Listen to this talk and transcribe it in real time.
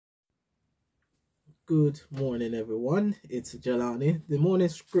Good morning, everyone. It's Jelani. The morning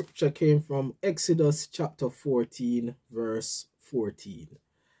scripture came from Exodus chapter 14, verse 14.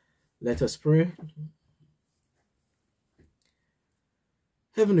 Let us pray.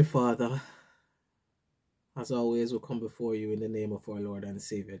 Heavenly Father, as always, we come before you in the name of our Lord and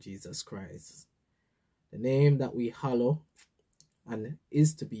Savior Jesus Christ, the name that we hallow and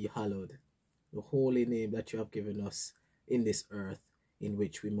is to be hallowed, the holy name that you have given us in this earth, in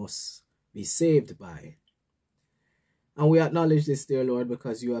which we must be saved by. And we acknowledge this, dear Lord,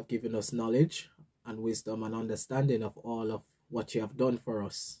 because you have given us knowledge and wisdom and understanding of all of what you have done for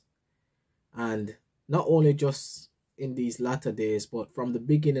us. And not only just in these latter days, but from the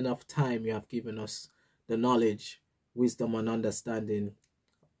beginning of time, you have given us the knowledge, wisdom, and understanding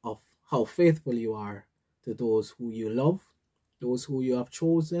of how faithful you are to those who you love, those who you have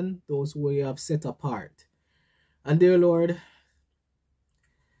chosen, those who you have set apart. And dear Lord,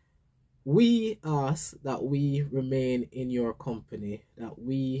 we ask that we remain in your company, that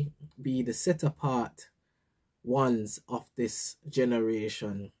we be the set apart ones of this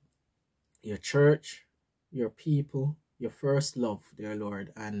generation, your church, your people, your first love, dear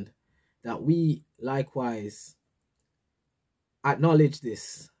Lord, and that we likewise acknowledge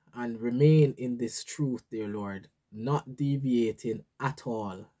this and remain in this truth, dear Lord, not deviating at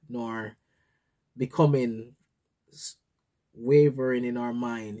all, nor becoming wavering in our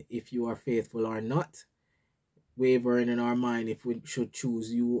mind if you are faithful or not, wavering in our mind if we should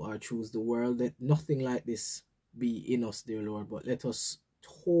choose you or choose the world. Let nothing like this be in us, dear Lord, but let us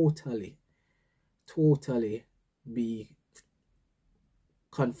totally be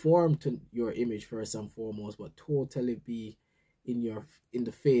conformed to your image first and foremost, but totally be in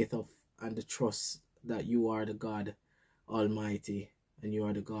the faith of and the trust that you are the God Almighty and you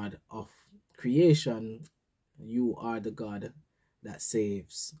are the God of creation. You are the God that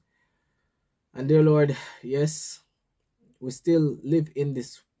saves. And dear Lord, yes, we still live in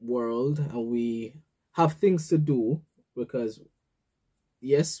this world and we have things to do, because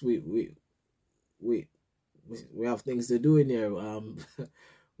yes, we have things to do in here.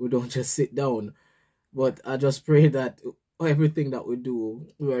 We don't just sit down. But I just pray that everything that we do,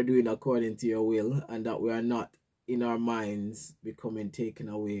 we are doing according to your will, and that we are not in our minds becoming taken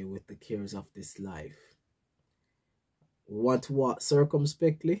away with the cares of this life. We want to walk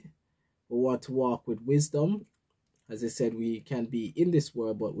circumspectly. We want to walk with wisdom. As I said, we can be in this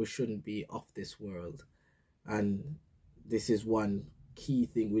world, but we shouldn't be of this world. And this is one key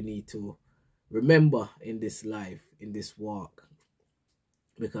thing we need to remember in this life, in this walk.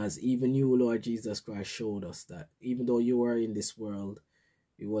 Because even you, Lord Jesus Christ, showed us that even though you were in this world,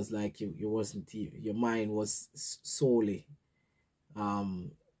 it was like your mind was solely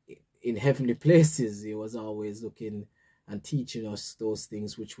in heavenly places. He was always looking and teaching us those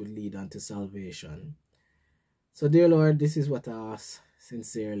things which would lead unto salvation. So, dear Lord, this is what I ask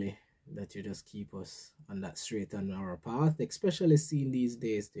sincerely, that you just keep us on that straight and narrow path, especially seeing these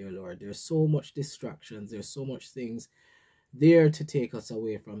days, dear Lord. There's so much distractions. There's so much things there to take us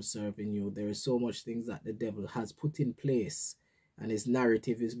away from serving you. There is so much things that the devil has put in place, and his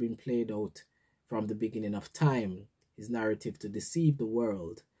narrative has been played out from the beginning of time. His narrative to deceive the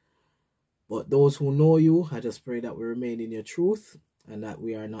world. But those who know you, I just pray that we remain in your truth and that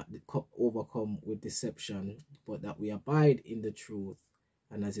we are not overcome with deception, but that we abide in the truth.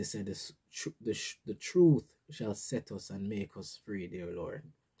 And as you said, the truth shall set us and make us free, dear Lord.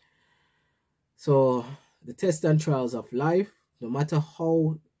 So the tests and trials of life, no matter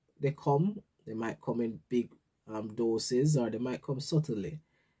how they come, they might come in big doses, or they might come subtly.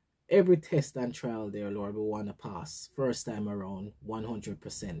 Every test and trial, dear Lord, we want to pass first time around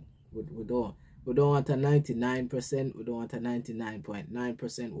 100%. We don't want a 99%. We don't want a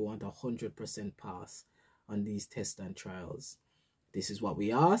 99.9%. We want a 100% pass on these tests and trials. This is what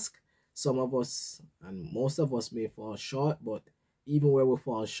we ask. Some of us and most of us may fall short, but even where we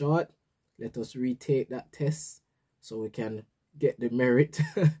fall short, let us retake that test so we can get the merit,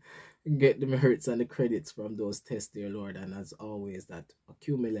 get the merits and the credits from those tests, dear Lord. And as always, that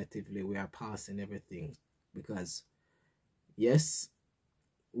accumulatively we are passing everything, because yes,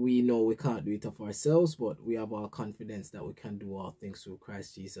 we know we can't do it of ourselves, but we have our confidence that we can do all things through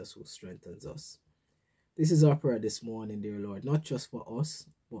Christ Jesus who strengthens us. This is our prayer this morning, dear Lord, not just for us,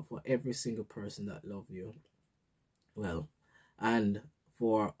 but for every single person that love you. Well, and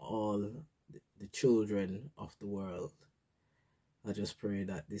for all the children of the world. I just pray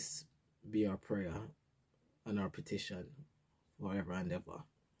that this be our prayer and our petition forever and ever.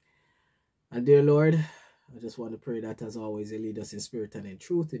 And dear Lord, I just want to pray that as always you lead us in spirit and in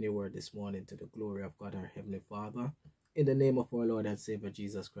truth in your word this morning, to the glory of God our Heavenly Father. In the name of our Lord and Savior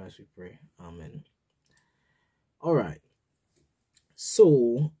Jesus Christ we pray. Amen. All right.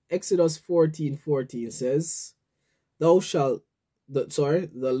 So Exodus 14:14 says, the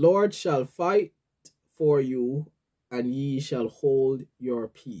Lord shall fight for you, and ye shall hold your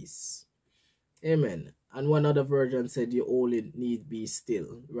peace. Amen. And one other version said you only need be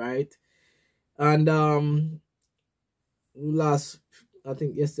still, right? And last, I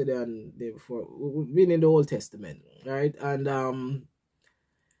think yesterday and the day before, we've been in the Old Testament, right? And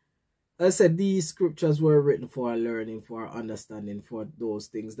as I said, these scriptures were written for our learning, for our understanding, for those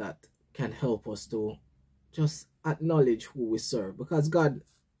things that can help us to just acknowledge who we serve, because God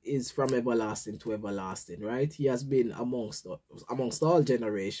is from everlasting to everlasting, right? He has been amongst all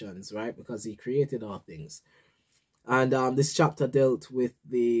generations, right? Because he created all things. And this chapter dealt with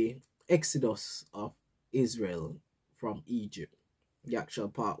the exodus of Israel from Egypt, the actual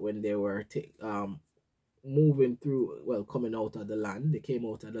part when they were moving through, well, coming out of the land. They came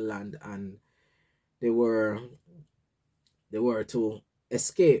out of the land, and they were to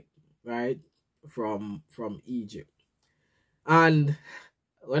escape, right, from Egypt. And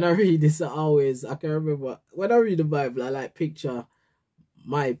when I read this, I can remember when I read the Bible, I like picture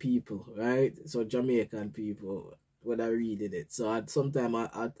my people, right? So Jamaican people, when I reading it. So sometimes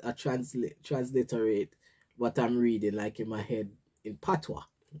I transliterate what I'm reading, like in my head, in patois,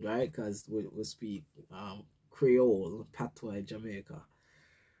 right? Because we speak Creole, patois in Jamaica.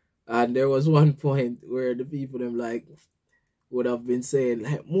 And there was one point where the people them like would have been saying,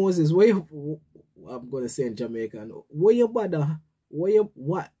 like, Moses, I'm gonna say in Jamaican, why you bother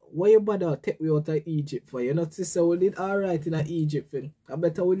take we out of Egypt for? You know, sister, we did alright in Egypt, and I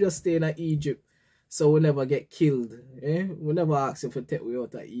better we just stay in Egypt so we never get killed. We never ask you for take we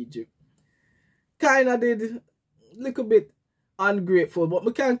out of Egypt. Kinda did little bit ungrateful, but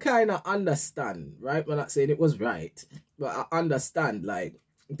we can kinda understand, right? We're not saying it was right, but I understand, like,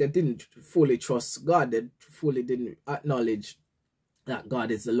 they didn't fully trust God, they fully didn't acknowledge that God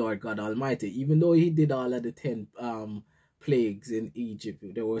is the Lord God Almighty. Even though he did all of the 10 plagues in Egypt,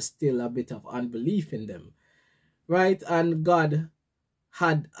 there was still a bit of unbelief in them, right? And God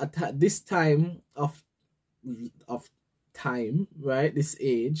had at this time of time, right, this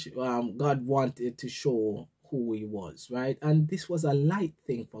age, God wanted to show who he was, right? And this was a light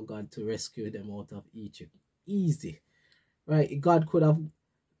thing for God to rescue them out of Egypt. Easy, right? God could have,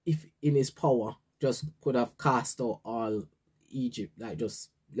 if in his power, just could have cast out all Egypt, like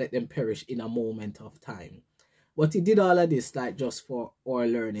just let them perish in a moment of time. But he did all of this like just for our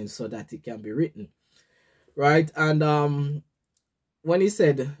learning, so that it can be written, right? And when he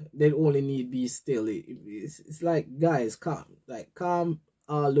said they only need be still, it's like, guys, calm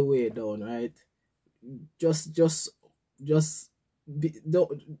all the way down, right? Just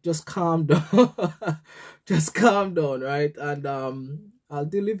calm down. Just calm down, right? And I'll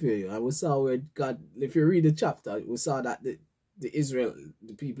deliver you. And we saw where God, if you read the chapter, we saw that the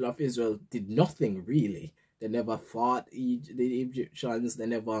people of Israel did nothing really. They never fought the Egyptians. They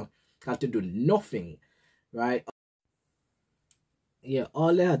never had to do nothing, right? Yeah,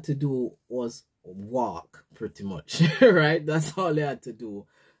 all they had to do was walk, pretty much, right? That's all they had to do.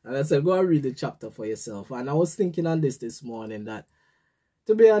 And I said, go and read the chapter for yourself. And I was thinking on this morning that,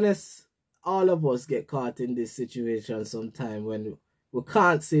 to be honest, all of us get caught in this situation sometime when we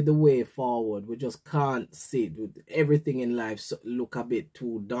can't see the way forward. We just can't see it. Everything in life look a bit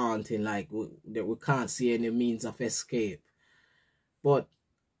too daunting, like we can't see any means of escape. But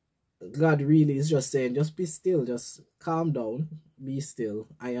God really is just saying, just be still, just calm down, be still.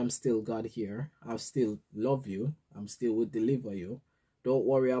 I am still God here. I still love you. I'm still will deliver you. Don't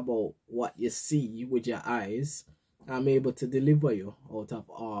worry about what you see with your eyes. I'm able to deliver you out of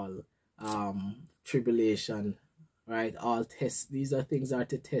all tribulation, right? All tests. These are things that are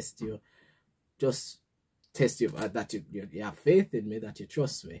to test you. Just test you that you have faith in me, that you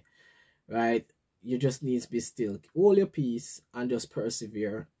trust me, right? You just need to be still. Hold your peace and just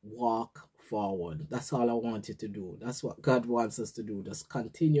persevere. Walk forward. That's all I want you to do. That's what God wants us to do. Just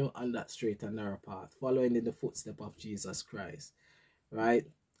continue on that straight and narrow path, following in the footsteps of Jesus Christ, right?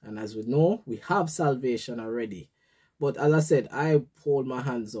 And as we know, we have salvation already. But as I said, I hold my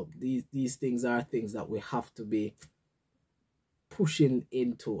hands up. These things are things that we have to be pushing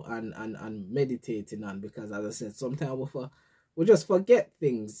into and meditating on, because as I said, sometimes we just forget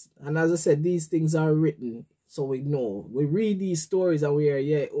things. And as I said, these things are written so we know. We read these stories and we are,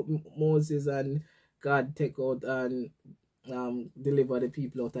 yeah, Moses and God take out and deliver the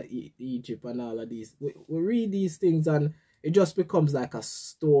people out of Egypt and all of these. We read these things and it just becomes like a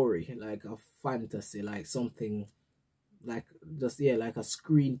story, like a fantasy, like something like just, yeah, like a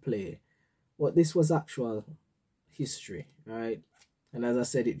screenplay. But this was actual history, right? And as I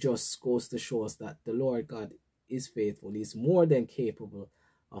said, it just goes to show us that the Lord God is faithful. He's more than capable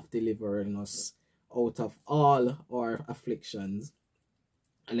of delivering us out of all our afflictions.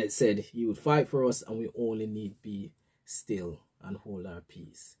 And it said he would fight for us, and we only need be still and hold our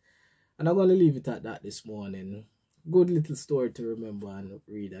peace. And I'm going to leave it at that this morning. Good little story to remember and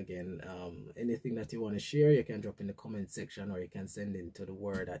read again. Anything that you want to share, you can drop in the comment section, or you can send in to the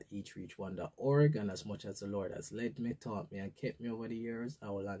word at eachreachone.org. And as much as the Lord has led me, taught me, and kept me over the years,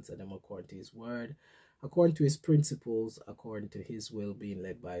 I will answer them according to his word, according to his principles, according to his will, being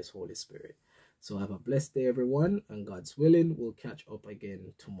led by his Holy Spirit. So have a blessed day, everyone, and God's willing, we'll catch up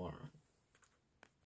again tomorrow.